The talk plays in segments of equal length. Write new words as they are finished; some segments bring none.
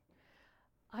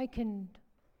I can,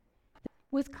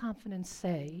 with confidence,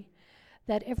 say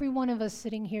that every one of us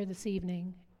sitting here this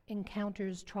evening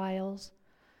encounters trials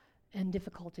and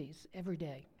difficulties every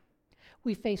day.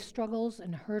 We face struggles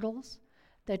and hurdles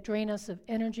that drain us of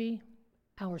energy,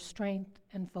 our strength,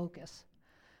 and focus.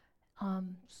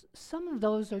 Some of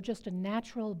those are just a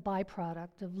natural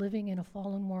byproduct of living in a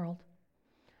fallen world,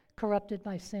 corrupted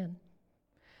by sin.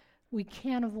 We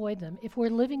can't avoid them. If we're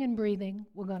living and breathing,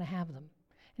 we're going to have them.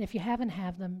 And if you haven't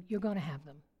had them, you're going to have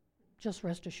them. Just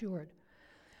rest assured.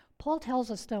 Paul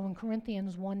tells us, though, in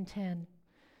Corinthians 1:10,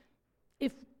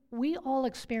 if we all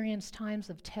experience times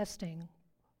of testing,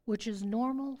 which is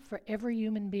normal for every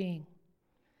human being,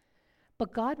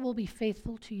 but God will be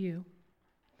faithful to you.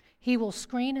 He will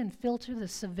screen and filter the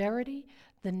severity,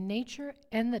 the nature,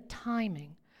 and the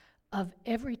timing of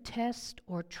every test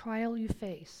or trial you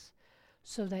face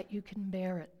so that you can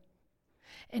bear it.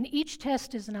 And each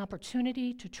test is an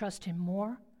opportunity to trust Him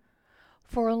more,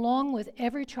 for along with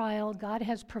every trial, God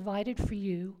has provided for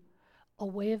you a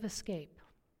way of escape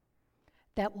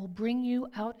that will bring you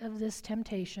out of this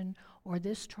temptation or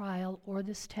this trial or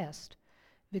this test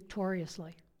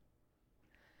victoriously.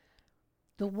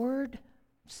 The Word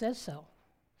says so.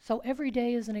 So every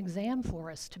day is an exam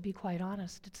for us, to be quite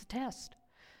honest. It's a test.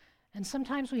 And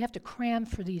sometimes we have to cram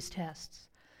for these tests.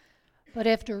 But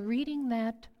after reading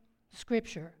that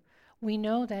scripture, we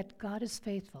know that God is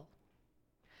faithful.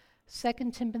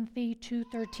 2 Timothy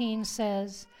 2:13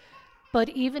 says, "But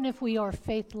even if we are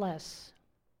faithless,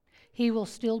 He will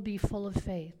still be full of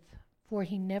faith, for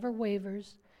He never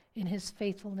wavers in His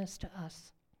faithfulness to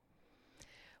us.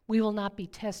 We will not be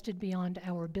tested beyond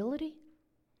our ability.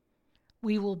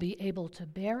 We will be able to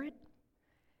bear it."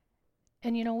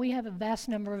 And we have a vast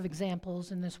number of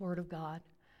examples in this Word of God.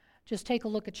 Just take a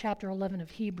look at chapter 11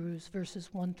 of Hebrews,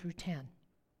 verses 1 through 10.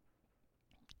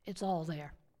 It's all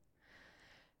there.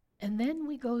 And then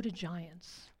we go to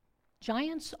giants.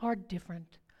 Giants are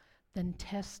different than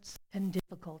tests and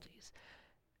difficulties.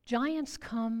 Giants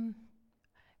come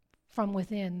from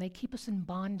within. They keep us in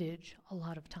bondage a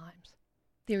lot of times.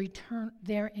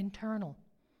 They're internal.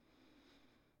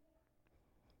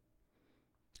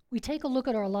 We take a look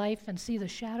at our life and see the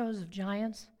shadows of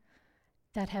giants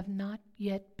that have not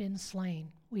yet been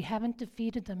slain. We haven't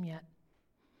defeated them yet.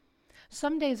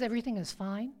 Some days everything is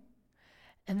fine,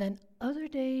 and then other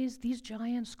days these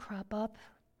giants crop up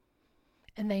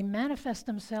and they manifest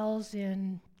themselves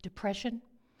in depression,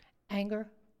 anger,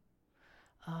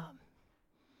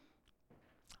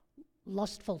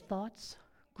 lustful thoughts,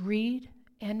 greed,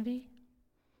 envy,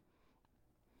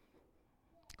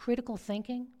 critical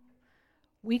thinking.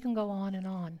 We can go on and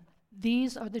on.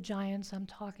 These are the giants I'm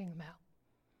talking about.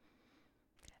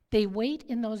 They wait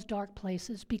in those dark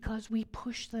places because we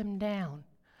push them down.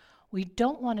 We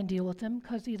don't want to deal with them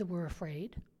because either we're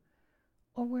afraid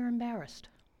or we're embarrassed.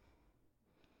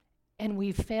 And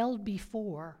we've failed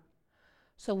before,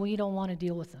 so we don't want to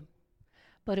deal with them.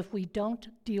 But if we don't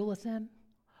deal with them,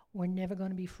 we're never going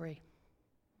to be free.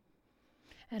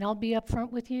 And I'll be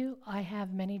upfront with you, I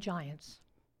have many giants.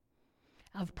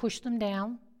 I've pushed them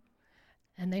down,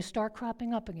 and they start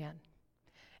cropping up again.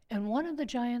 And one of the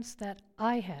giants that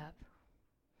I have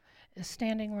is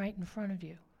standing right in front of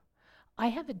you. I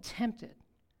have attempted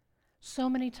so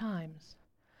many times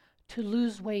to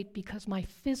lose weight because my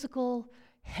physical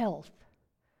health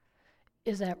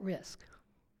is at risk.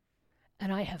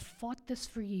 And I have fought this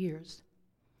for years.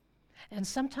 And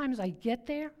sometimes I get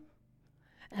there,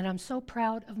 and I'm so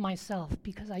proud of myself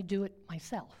because I do it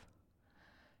myself.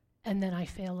 And then I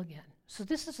fail again. So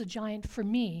this is a giant for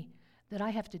me that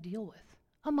I have to deal with,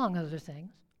 among other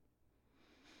things.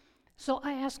 So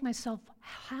I ask myself,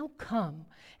 how come,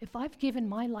 if I've given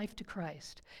my life to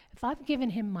Christ, if I've given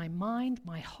Him my mind,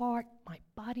 my heart, my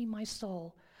body, my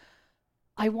soul,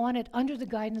 I want it under the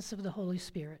guidance of the Holy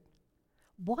Spirit.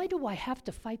 Why do I have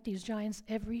to fight these giants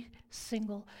every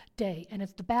single day? And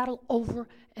it's the battle over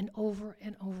and over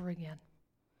and over again.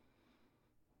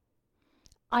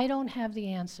 I don't have the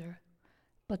answer,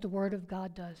 but the Word of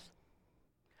God does.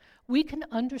 We can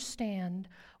understand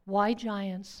why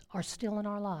giants are still in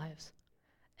our lives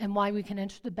and why we can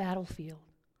enter the battlefield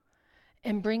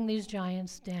and bring these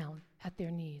giants down at their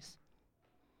knees.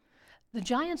 The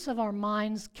giants of our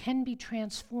minds can be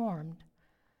transformed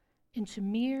into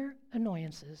mere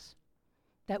annoyances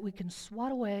that we can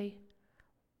swat away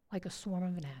like a swarm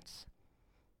of gnats.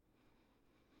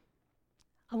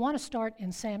 I want to start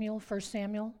in Samuel, 1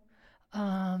 Samuel,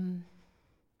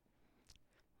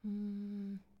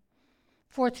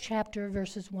 4th chapter,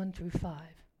 verses 1 through 5.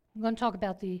 I'm going to talk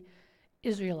about the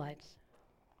Israelites.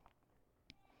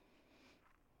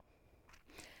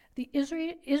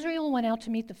 Israel went out to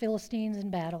meet the Philistines in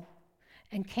battle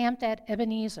and camped at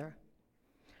Ebenezer,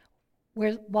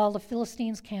 while the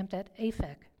Philistines camped at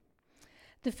Aphek.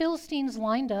 The Philistines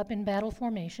lined up in battle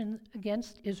formation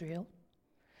against Israel,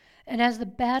 and as the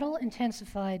battle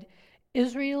intensified,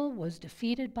 Israel was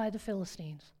defeated by the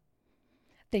Philistines.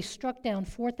 They struck down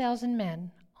 4,000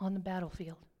 men on the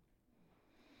battlefield.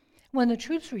 When the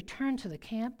troops returned to the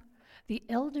camp, the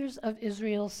elders of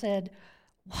Israel said,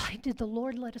 "Why did the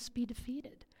Lord let us be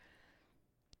defeated?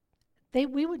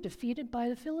 We were defeated by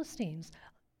the Philistines."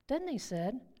 Then they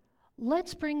said,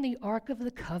 "Let's bring the Ark of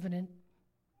the Covenant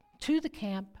to the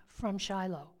camp from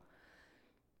Shiloh.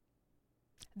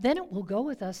 Then it will go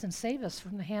with us and save us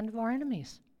from the hand of our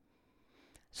enemies."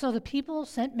 So the people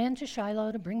sent men to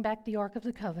Shiloh to bring back the Ark of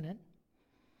the Covenant.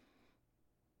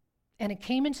 And it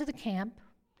came into the camp,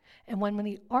 and when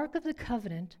the Ark of the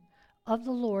Covenant of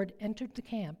the Lord entered the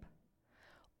camp,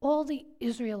 all the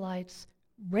Israelites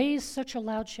raised such a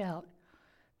loud shout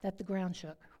that the ground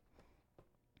shook.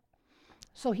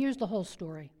 So here's the whole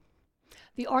story.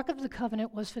 The Ark of the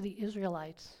Covenant was for the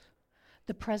Israelites,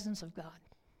 the presence of God.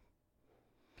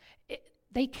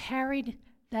 They carried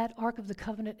that Ark of the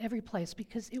Covenant every place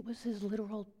because it was his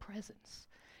literal presence.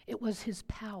 It was his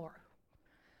power.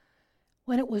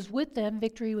 When it was with them,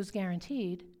 victory was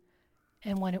guaranteed,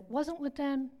 and when it wasn't with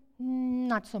them,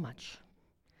 not so much.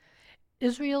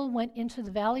 Israel went into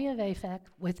the valley of Aphek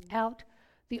without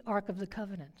the Ark of the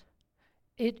Covenant.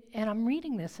 And I'm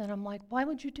reading this, and I'm like, why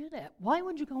would you do that? Why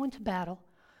would you go into battle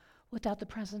without the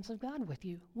presence of God with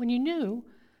you when you knew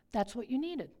that's what you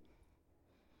needed?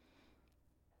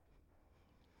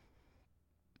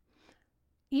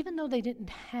 Even though they didn't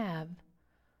have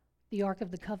the Ark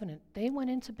of the Covenant, they went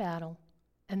into battle,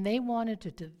 and they wanted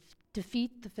to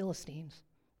defeat the Philistines.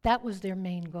 That was their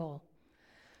main goal.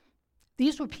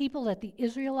 These were people that the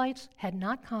Israelites had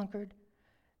not conquered,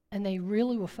 and they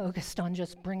really were focused on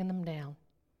just bringing them down.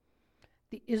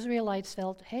 The Israelites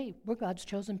felt, hey, we're God's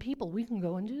chosen people. We can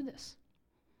go and do this.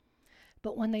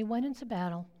 But when they went into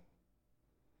battle,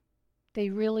 they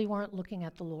really weren't looking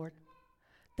at the Lord.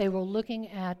 They were looking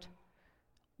at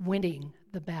winning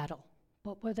the battle.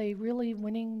 But were they really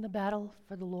winning the battle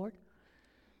for the Lord?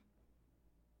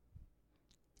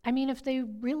 I mean, if they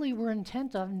really were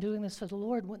intent on doing this for the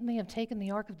Lord, wouldn't they have taken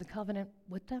the Ark of the Covenant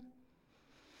with them?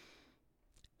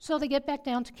 So they get back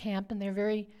down to camp, and they're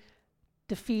very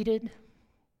defeated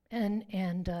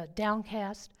and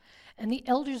downcast. And the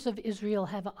elders of Israel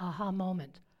have an aha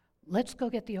moment. Let's go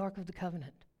get the Ark of the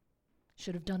Covenant.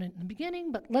 Should have done it in the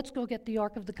beginning, but let's go get the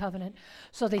Ark of the Covenant.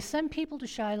 So they send people to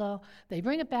Shiloh, they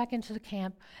bring it back into the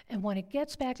camp, and when it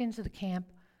gets back into the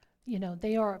camp,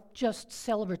 they are just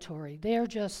celebratory. They're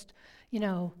just,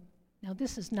 now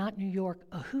this is not New York,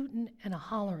 a hootin' and a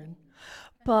hollerin',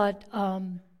 but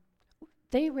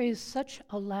they raised such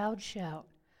a loud shout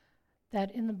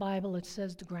that in the Bible it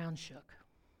says the ground shook.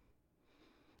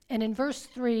 And in verse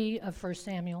 3 of 1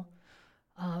 Samuel,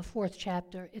 4th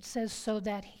chapter, it says, "So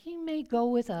that he may go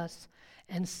with us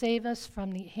and save us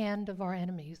from the hand of our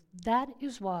enemies." That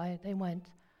is why they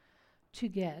went to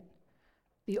get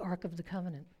the Ark of the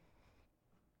Covenant.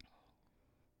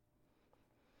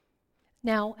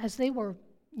 Now, as they were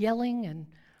yelling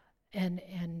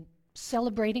and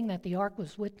celebrating that the Ark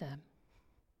was with them,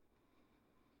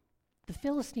 the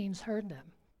Philistines heard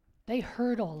them. They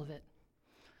heard all of it.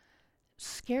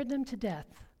 Scared them to death.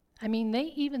 I mean, they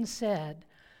even said,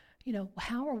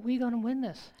 how are we going to win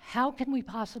this? How can we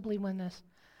possibly win this?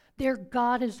 Their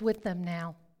God is with them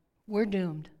now. We're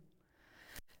doomed.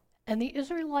 And the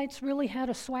Israelites really had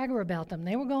a swagger about them.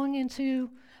 They were going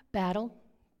into battle.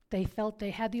 They felt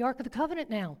they had the Ark of the Covenant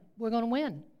now. We're going to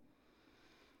win.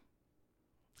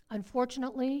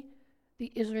 Unfortunately,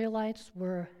 the Israelites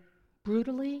were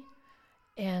brutally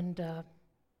and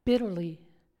bitterly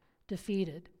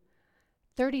defeated.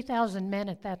 30,000 men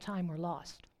at that time were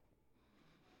lost.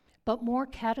 But more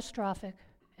catastrophic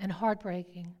and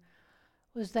heartbreaking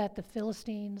was that the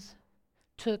Philistines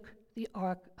took the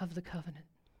Ark of the Covenant.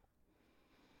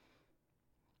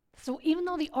 So even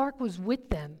though the Ark was with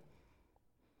them,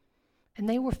 and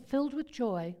they were filled with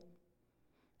joy,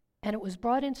 and it was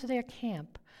brought into their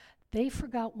camp, they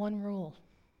forgot one rule.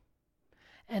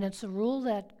 And it's a rule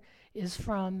that is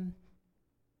from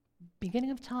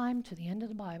beginning of time to the end of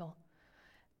the Bible.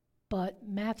 But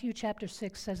Matthew chapter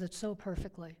 6 says it so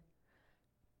perfectly.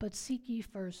 "But seek ye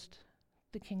first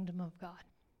the kingdom of God."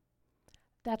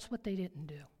 That's what they didn't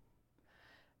do.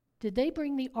 Did they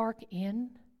bring the ark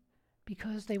in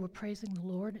because they were praising the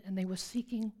Lord and they were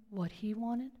seeking what he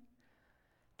wanted?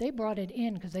 They brought it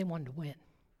in because they wanted to win.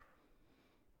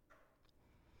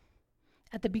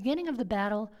 At the beginning of the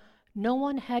battle, no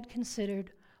one had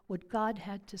considered what God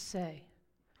had to say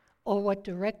or what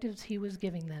directives he was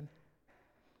giving them.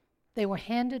 They were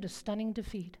handed a stunning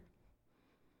defeat.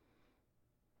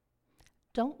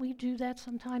 Don't we do that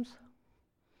sometimes?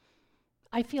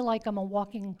 I feel like I'm a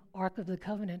walking Ark of the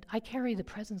Covenant. I carry the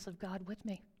presence of God with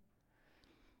me.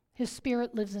 His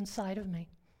Spirit lives inside of me.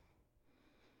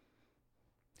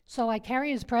 So I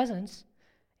carry His presence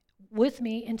with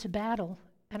me into battle,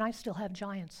 and I still have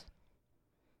giants.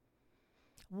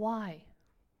 Why?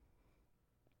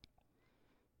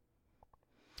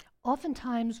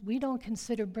 Oftentimes, we don't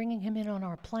consider bringing Him in on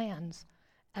our plans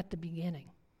at the beginning.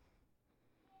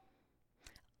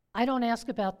 I don't ask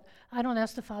the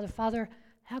Father,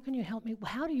 how can you help me?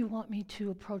 How do you want me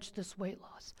to approach this weight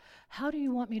loss? How do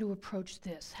you want me to approach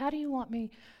this? How do you want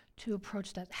me to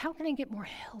approach that? How can I get more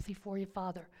healthy for you,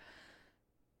 Father?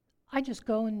 I just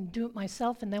go and do it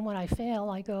myself, and then when I fail,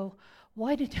 I go,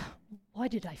 why did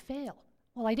I fail?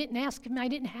 Well, I didn't ask Him. I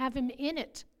didn't have Him in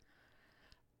it.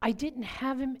 I didn't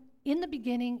have Him in the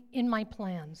beginning in my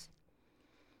plans.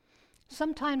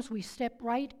 Sometimes we step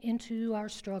right into our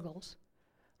struggles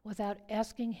without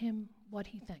asking Him what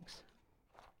He thinks.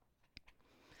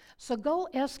 So go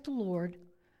ask the Lord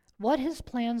what His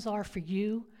plans are for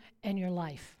you and your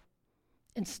life.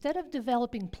 Instead of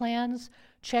developing plans,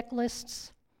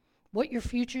 checklists, what your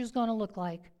future is going to look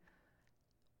like,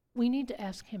 we need to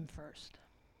ask Him first.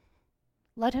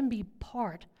 Let Him be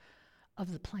part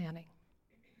of the planning.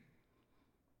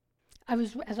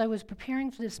 As I was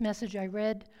preparing for this message, I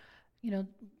read, a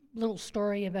little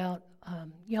story about a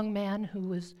young man who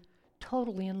was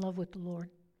totally in love with the Lord,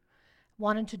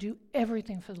 wanted to do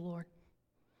everything for the Lord.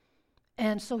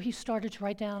 And so he started to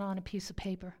write down on a piece of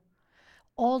paper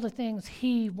all the things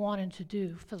he wanted to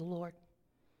do for the Lord.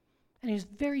 And he was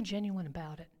very genuine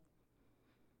about it.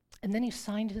 And then he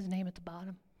signed his name at the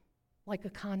bottom, like a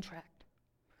contract.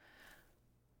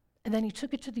 And then he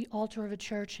took it to the altar of a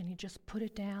church and he just put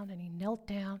it down and he knelt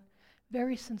down,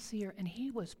 very sincere, and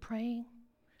he was praying,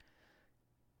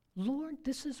 Lord,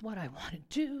 this is what I want to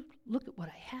do. Look at what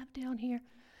I have down here.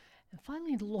 And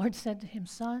finally the Lord said to him,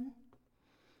 son,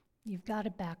 you've got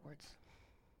it backwards.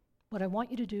 What I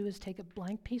want you to do is take a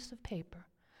blank piece of paper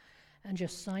and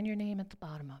just sign your name at the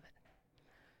bottom of it.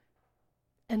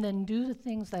 And then do the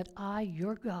things that I,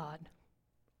 your God,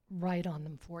 write on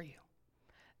them for you.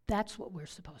 That's what we're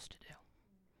supposed to do.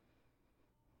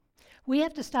 We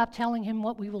have to stop telling Him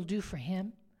what we will do for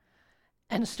Him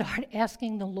and start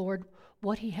asking the Lord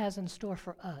what He has in store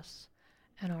for us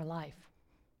and our life.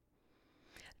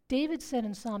 David said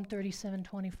in Psalm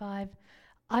 37:25,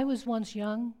 I was once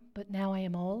young, but now I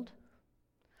am old,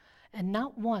 and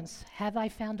not once have I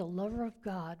found a lover of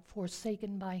God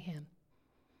forsaken by Him,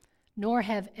 nor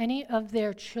have any of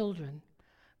their children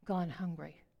gone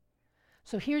hungry.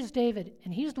 So here's David,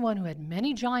 and he's the one who had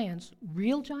many giants,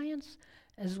 real giants,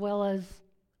 as well as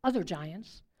other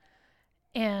giants.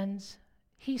 And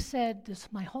he said this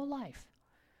my whole life.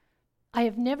 I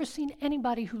have never seen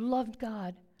anybody who loved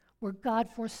God where God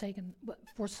forsook them.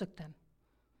 Forsook them?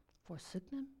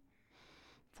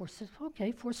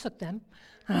 Forsook them.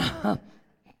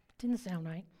 Didn't sound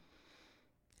right.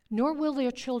 Nor will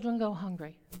their children go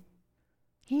hungry.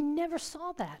 He never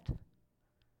saw that.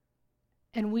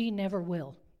 And we never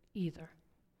will either.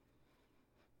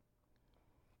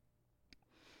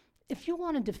 If you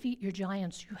want to defeat your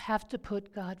giants, you have to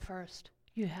put God first.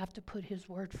 You have to put His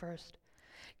word first.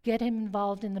 Get Him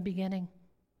involved in the beginning.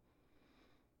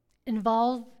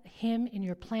 Involve Him in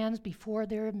your plans before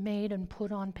they're made and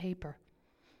put on paper.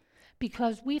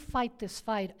 Because we fight this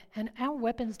fight, and our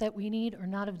weapons that we need are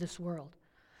not of this world.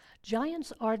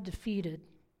 Giants are defeated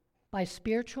by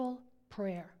spiritual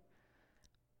prayer,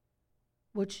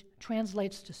 which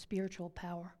translates to spiritual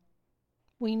power.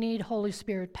 We need Holy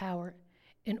Spirit power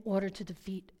in order to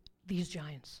defeat these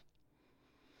giants.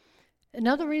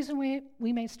 Another reason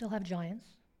we may still have giants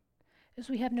is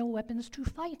we have no weapons to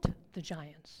fight the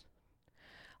giants.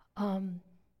 In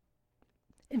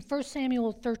 1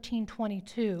 Samuel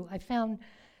 13:22, I found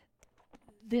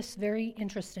this very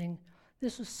interesting.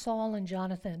 This was Saul and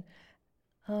Jonathan.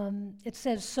 It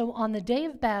says, so on the day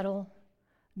of battle,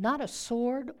 not a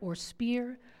sword or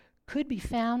spear could be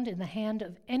found in the hand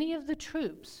of any of the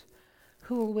troops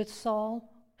who were with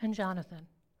Saul and Jonathan.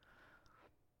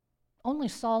 Only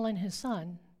Saul and his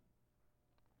son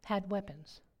had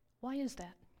weapons. Why is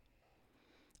that?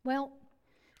 Well,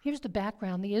 here's the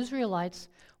background. The Israelites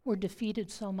were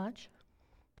defeated so much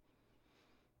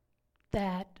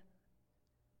that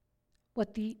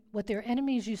what their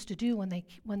enemies used to do when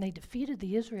they defeated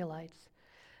the Israelites,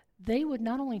 they would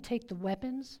not only take the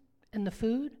weapons and the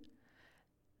food,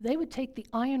 they would take the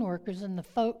ironworkers and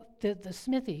the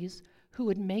smithies who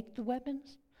would make the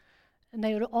weapons, and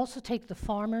they would also take the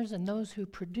farmers and those who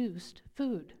produced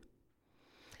food,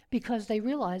 because they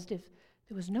realized if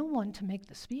there was no one to make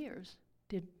the spears,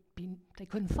 they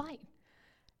couldn't fight.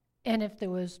 And if there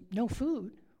was no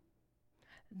food,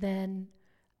 then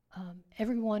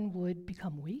everyone would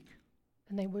become weak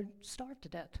and they would starve to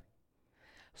death.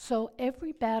 So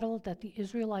every battle that the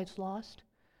Israelites lost,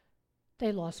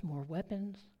 they lost more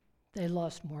weapons, they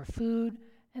lost more food,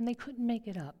 and they couldn't make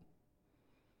it up.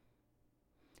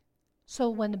 So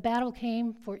when the battle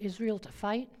came for Israel to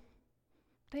fight,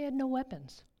 they had no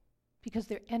weapons because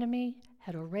their enemy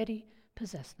had already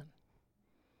possessed them.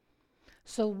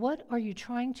 So what are you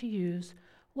trying to use?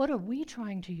 What are we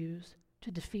trying to use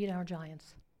to defeat our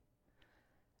giants?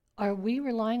 Are we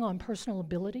relying on personal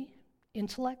ability,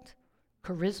 intellect,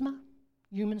 charisma,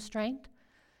 human strength?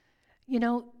 You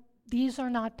know, these are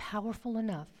not powerful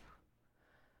enough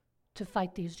to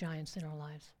fight these giants in our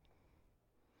lives.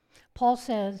 Paul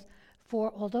says,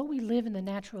 for although we live in the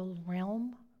natural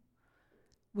realm,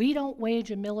 we don't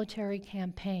wage a military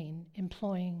campaign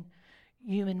employing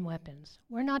human weapons.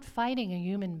 We're not fighting a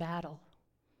human battle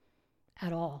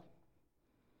at all.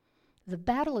 The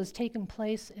battle is taking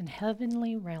place in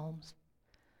heavenly realms,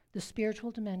 the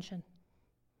spiritual dimension.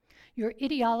 Your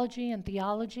ideology and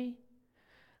theology,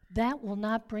 that will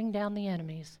not bring down the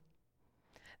enemies.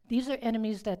 These are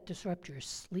enemies that disrupt your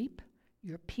sleep,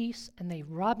 your peace, and they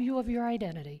rob you of your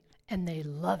identity, and they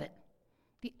love it.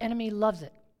 The enemy loves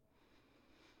it.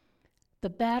 The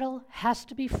battle has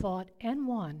to be fought and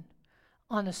won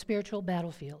on the spiritual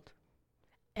battlefield,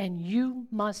 and you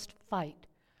must fight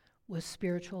with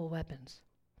spiritual weapons.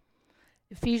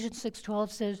 Ephesians 6:12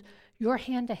 says, your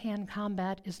hand-to-hand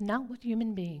combat is not with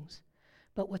human beings,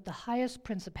 but with the highest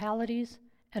principalities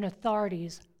and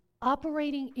authorities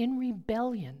operating in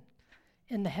rebellion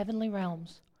in the heavenly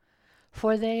realms,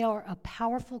 for they are a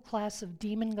powerful class of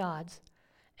demon gods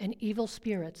and evil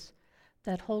spirits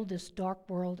that hold this dark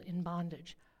world in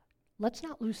bondage. Let's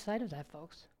not lose sight of that,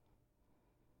 folks.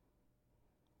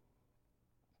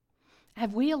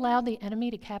 Have we allowed the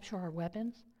enemy to capture our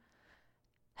weapons?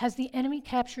 Has the enemy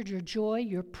captured your joy,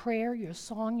 your prayer, your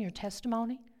song, your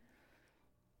testimony?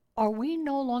 Are we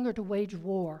no longer to wage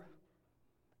war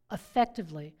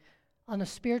effectively on the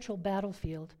spiritual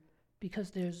battlefield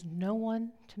because there's no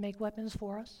one to make weapons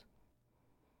for us?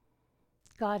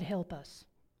 God help us,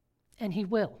 and He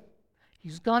will.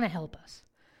 He's going to help us.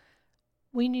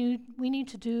 We need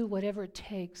to do whatever it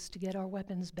takes to get our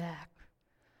weapons back.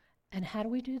 And how do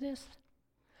we do this?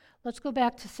 Let's go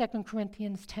back to 2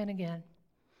 Corinthians 10 again,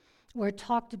 where it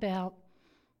talked about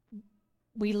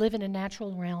we live in a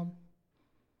natural realm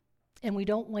and we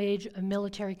don't wage a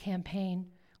military campaign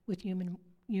with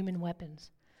human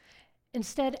weapons.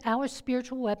 Instead, our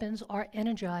spiritual weapons are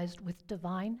energized with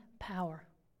divine power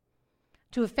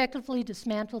to effectively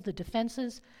dismantle the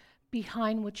defenses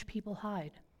behind which people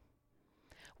hide.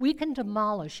 We can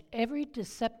demolish every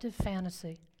deceptive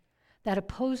fantasy that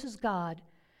opposes God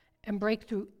and break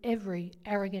through every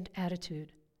arrogant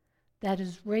attitude that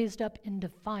is raised up in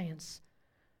defiance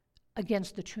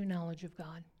against the true knowledge of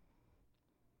God.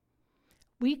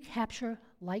 We capture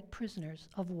like prisoners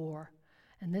of war,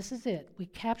 and this is it. We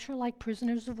capture like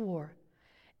prisoners of war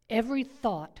every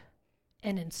thought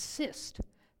and insist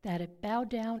that it bow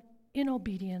down in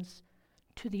obedience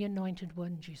to the Anointed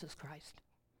One, Jesus Christ.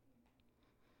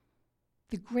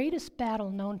 The greatest battle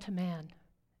known to man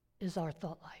is our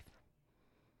thought life.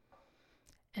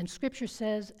 And Scripture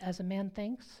says, as a man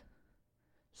thinks,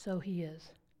 so he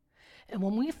is. And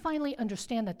when we finally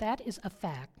understand that that is a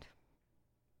fact,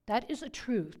 that is a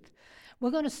truth, we're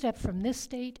going to step from this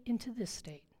state into this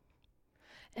state.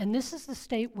 And this is the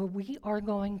state where we are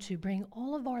going to bring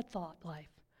all of our thought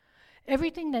life,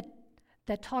 everything that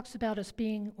talks about us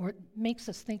being or makes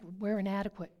us think we're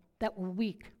inadequate, that we're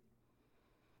weak,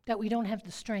 that we don't have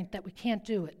the strength, that we can't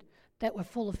do it, that we're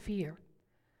full of fear.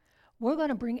 We're going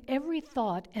to bring every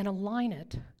thought and align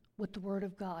it with the Word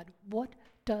of God. What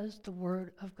does the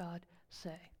Word of God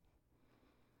say?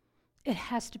 It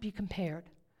has to be compared.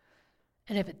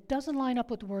 And if it doesn't line up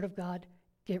with the Word of God,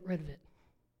 get rid of it.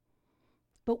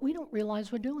 But we don't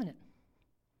realize we're doing it.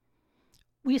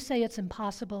 We say it's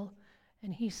impossible,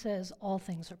 and He says all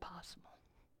things are possible.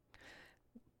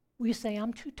 We say,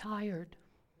 I'm too tired,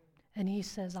 and He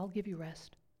says, I'll give you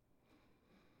rest.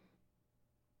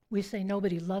 We say,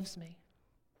 nobody loves me,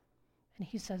 and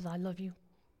He says, I love you.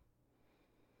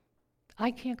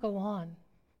 I can't go on.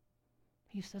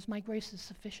 He says, my grace is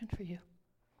sufficient for you.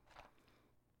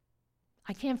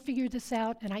 I can't figure this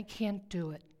out, and I can't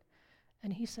do it.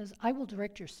 And He says, I will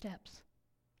direct your steps.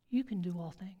 you can do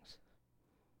all things.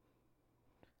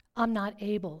 I'm not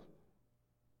able.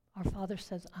 Our Father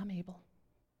says, I'm able.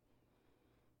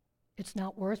 It's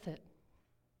not worth it.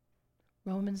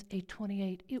 Romans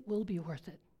 8:28, it will be worth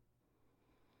it.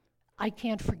 I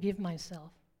can't forgive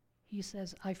myself. He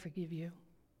says, I forgive you.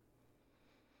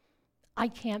 I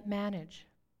can't manage.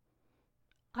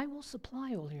 I will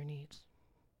supply all your needs.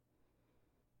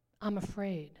 I'm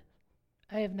afraid.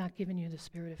 I have not given you the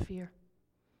spirit of fear.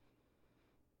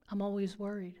 I'm always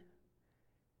worried.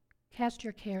 Cast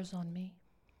your cares on me.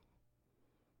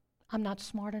 I'm not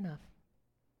smart enough.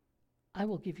 I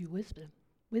will give you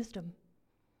wisdom.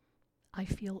 I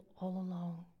feel all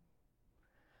alone.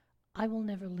 I will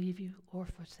never leave you or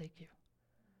forsake you.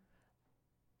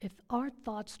 If our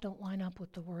thoughts don't line up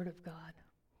with the Word of God,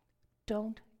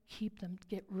 don't keep them,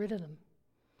 get rid of them.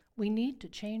 We need to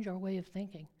change our way of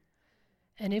thinking.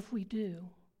 And if we do,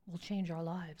 we'll change our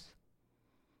lives.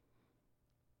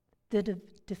 The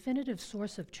definitive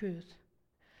source of truth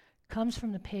comes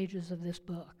from the pages of this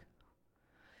book.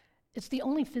 It's the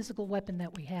only physical weapon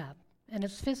that we have, and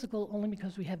it's physical only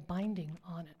because we have binding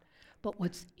on it. But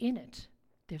what's in it,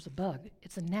 there's a bug.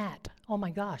 It's a gnat. Oh my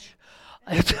gosh.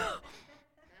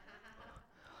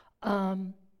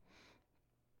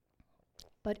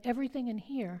 But everything in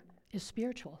here is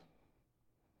spiritual.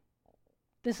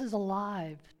 This is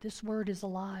alive. This word is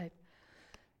alive.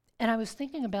 And I was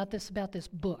thinking about this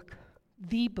book,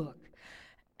 the book.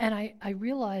 And I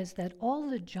realized that all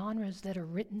the genres that are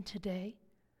written today,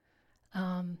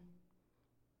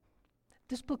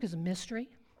 this book is a mystery.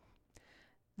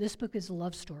 This book is a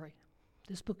love story.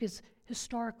 This book is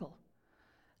historical.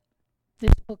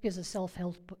 This book is a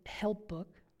self-help book.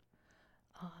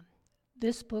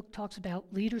 This book talks about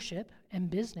leadership and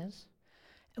business.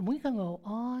 And we can go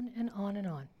on and on and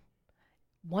on.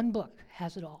 One book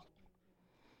has it all.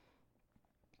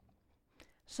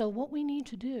 So what we need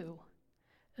to do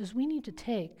is we need to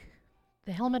take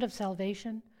the helmet of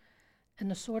salvation and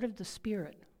the sword of the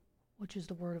Spirit, which is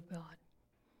the Word of God.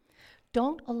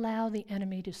 Don't allow the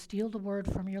enemy to steal the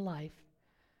Word from your life,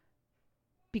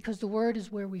 because the Word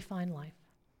is where we find life.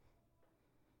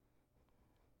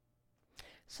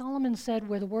 Solomon said,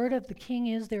 where the word of the king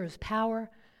is, there is power,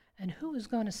 and who is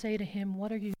going to say to him,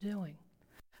 what are you doing?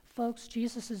 Folks,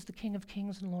 Jesus is the King of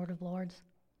kings and Lord of lords.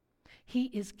 He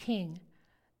is king,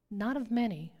 not of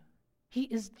many. He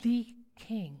is the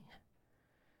king.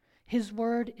 His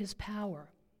word is power.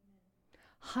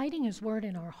 Hiding his word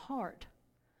in our heart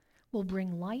will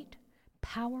bring light,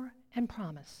 power, and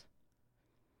promise,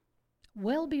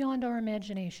 well beyond our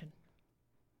imagination.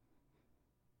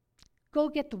 Go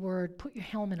get the word, put your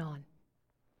helmet on.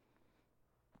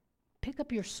 Pick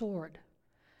up your sword.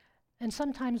 And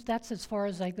sometimes that's as far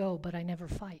as I go, but I never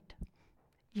fight.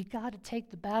 You got to take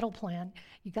the battle plan.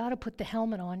 You got to put the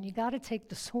helmet on. You got to take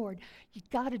the sword. You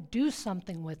got to do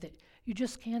something with it. You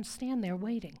just can't stand there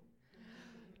waiting.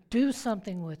 Do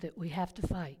something with it. We have to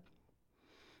fight.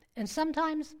 And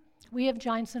sometimes we have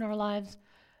giants in our lives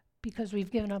because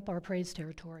we've given up our praise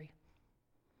territory.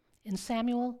 In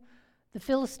Samuel, the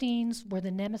Philistines were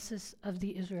the nemesis of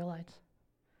the Israelites.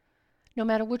 No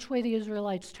matter which way the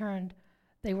Israelites turned,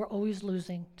 they were always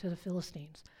losing to the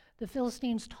Philistines. The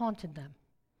Philistines taunted them.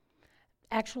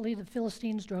 Actually, the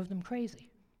Philistines drove them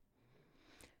crazy.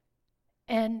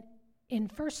 And in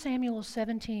 1 Samuel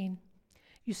 17,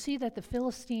 you see that the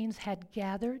Philistines had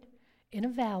gathered in a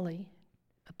valley,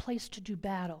 a place to do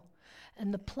battle.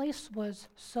 And the place was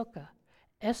Socoh,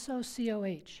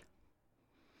 S-O-C-O-H.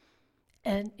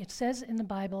 And it says in the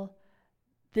Bible,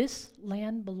 this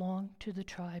land belonged to the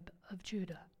tribe of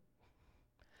Judah.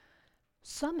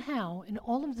 Somehow, in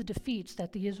all of the defeats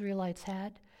that the Israelites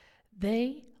had,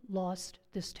 they lost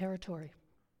this territory.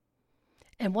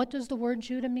 And what does the word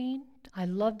Judah mean? I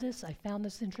love this. I found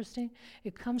this interesting.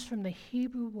 It comes from the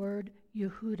Hebrew word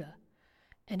Yehudah,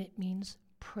 and it means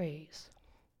praise.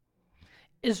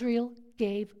 Israel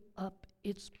gave up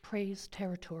its praise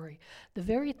territory. The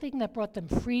very thing that brought them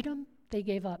freedom, they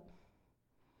gave up.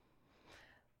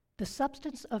 The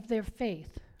substance of their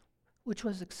faith, which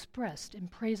was expressed in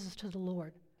praises to the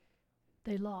Lord,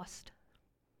 they lost.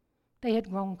 They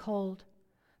had grown cold.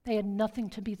 They had nothing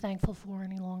to be thankful for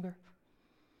any longer.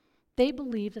 They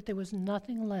believed that there was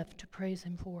nothing left to praise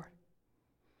him for.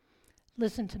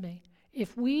 Listen to me.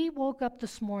 If we woke up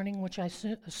this morning, which I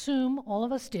assume all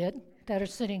of us did that are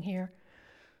sitting here,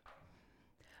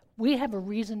 we have a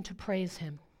reason to praise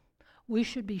him. We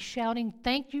should be shouting,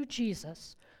 "Thank you,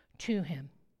 Jesus," to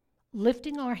him,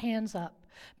 lifting our hands up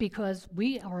because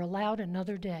we are allowed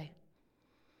another day.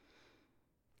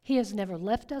 He has never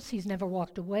left us. He's never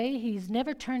walked away. He's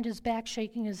never turned his back,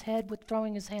 shaking his head, with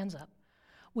throwing his hands up.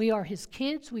 We are his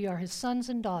kids, we are his sons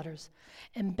and daughters.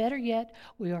 And better yet,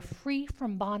 we are free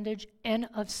from bondage and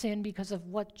of sin because of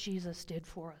what Jesus did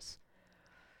for us.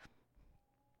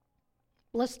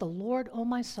 Bless the Lord, O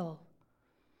my soul,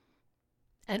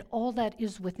 and all that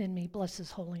is within me, bless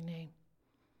his holy name.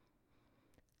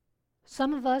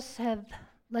 Some of us have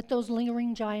let those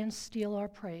lingering giants steal our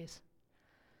praise.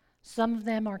 Some of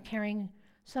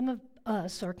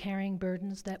us are carrying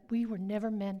burdens that we were never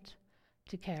meant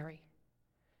to carry.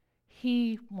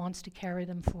 He wants to carry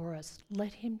them for us.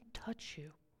 Let him touch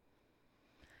you.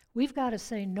 We've got to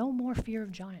say no more fear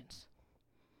of giants.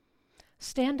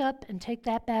 Stand up and take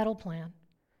that battle plan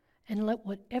and let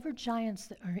whatever giants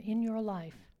that are in your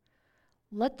life,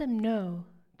 let them know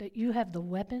that you have the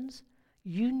weapons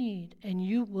you need and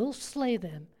you will slay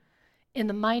them in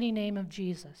the mighty name of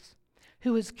Jesus,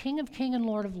 who is King of Kings and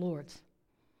Lord of Lords.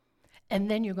 And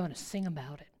then you're going to sing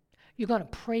about it. You're going to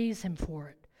praise him for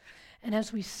it. And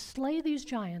as we slay these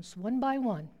giants one by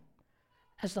one,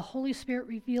 as the Holy Spirit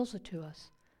reveals it to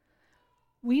us,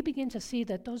 we begin to see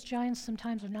that those giants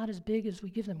sometimes are not as big as we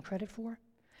give them credit for.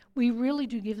 We really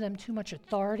do give them too much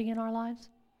authority in our lives.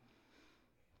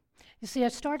 You see, I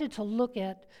started to look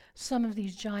at some of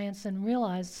these giants and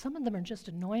realized some of them are just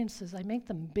annoyances. I make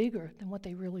them bigger than what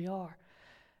they really are,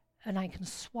 and I can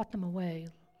swat them away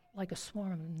like a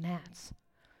swarm of gnats.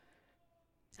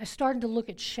 I started to look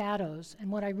at shadows, and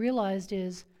what I realized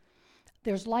is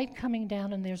there's light coming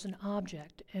down and there's an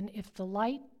object, and if the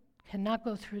light cannot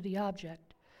go through the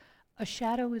object, a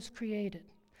shadow is created.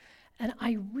 And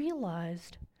I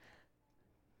realized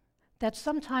that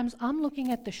sometimes I'm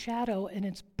looking at the shadow and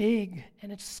it's big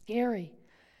and it's scary.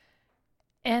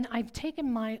 And I've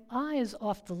taken my eyes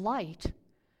off the light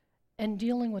and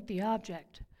dealing with the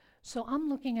object. So I'm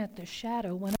looking at the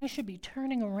shadow when I should be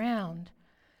turning around,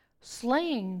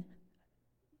 slaying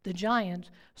the giant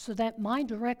so that my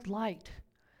direct light,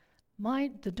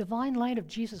 the divine light of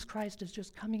Jesus Christ is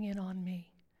just coming in on me.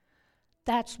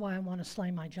 That's why I want to slay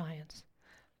my giants.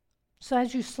 So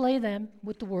as you slay them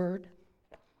with the word,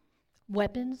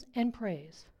 weapons, and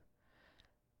praise,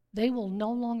 they will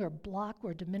no longer block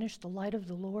or diminish the light of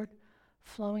the Lord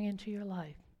flowing into your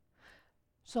life.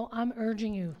 So I'm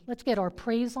urging you, let's get our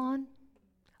praise on.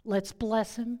 Let's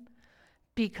bless him,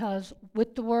 because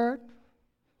with the word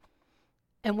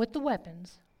and with the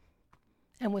weapons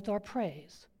and with our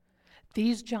praise,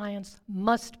 these giants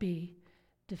must be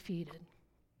defeated.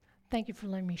 Thank you for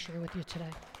letting me share with you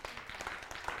today.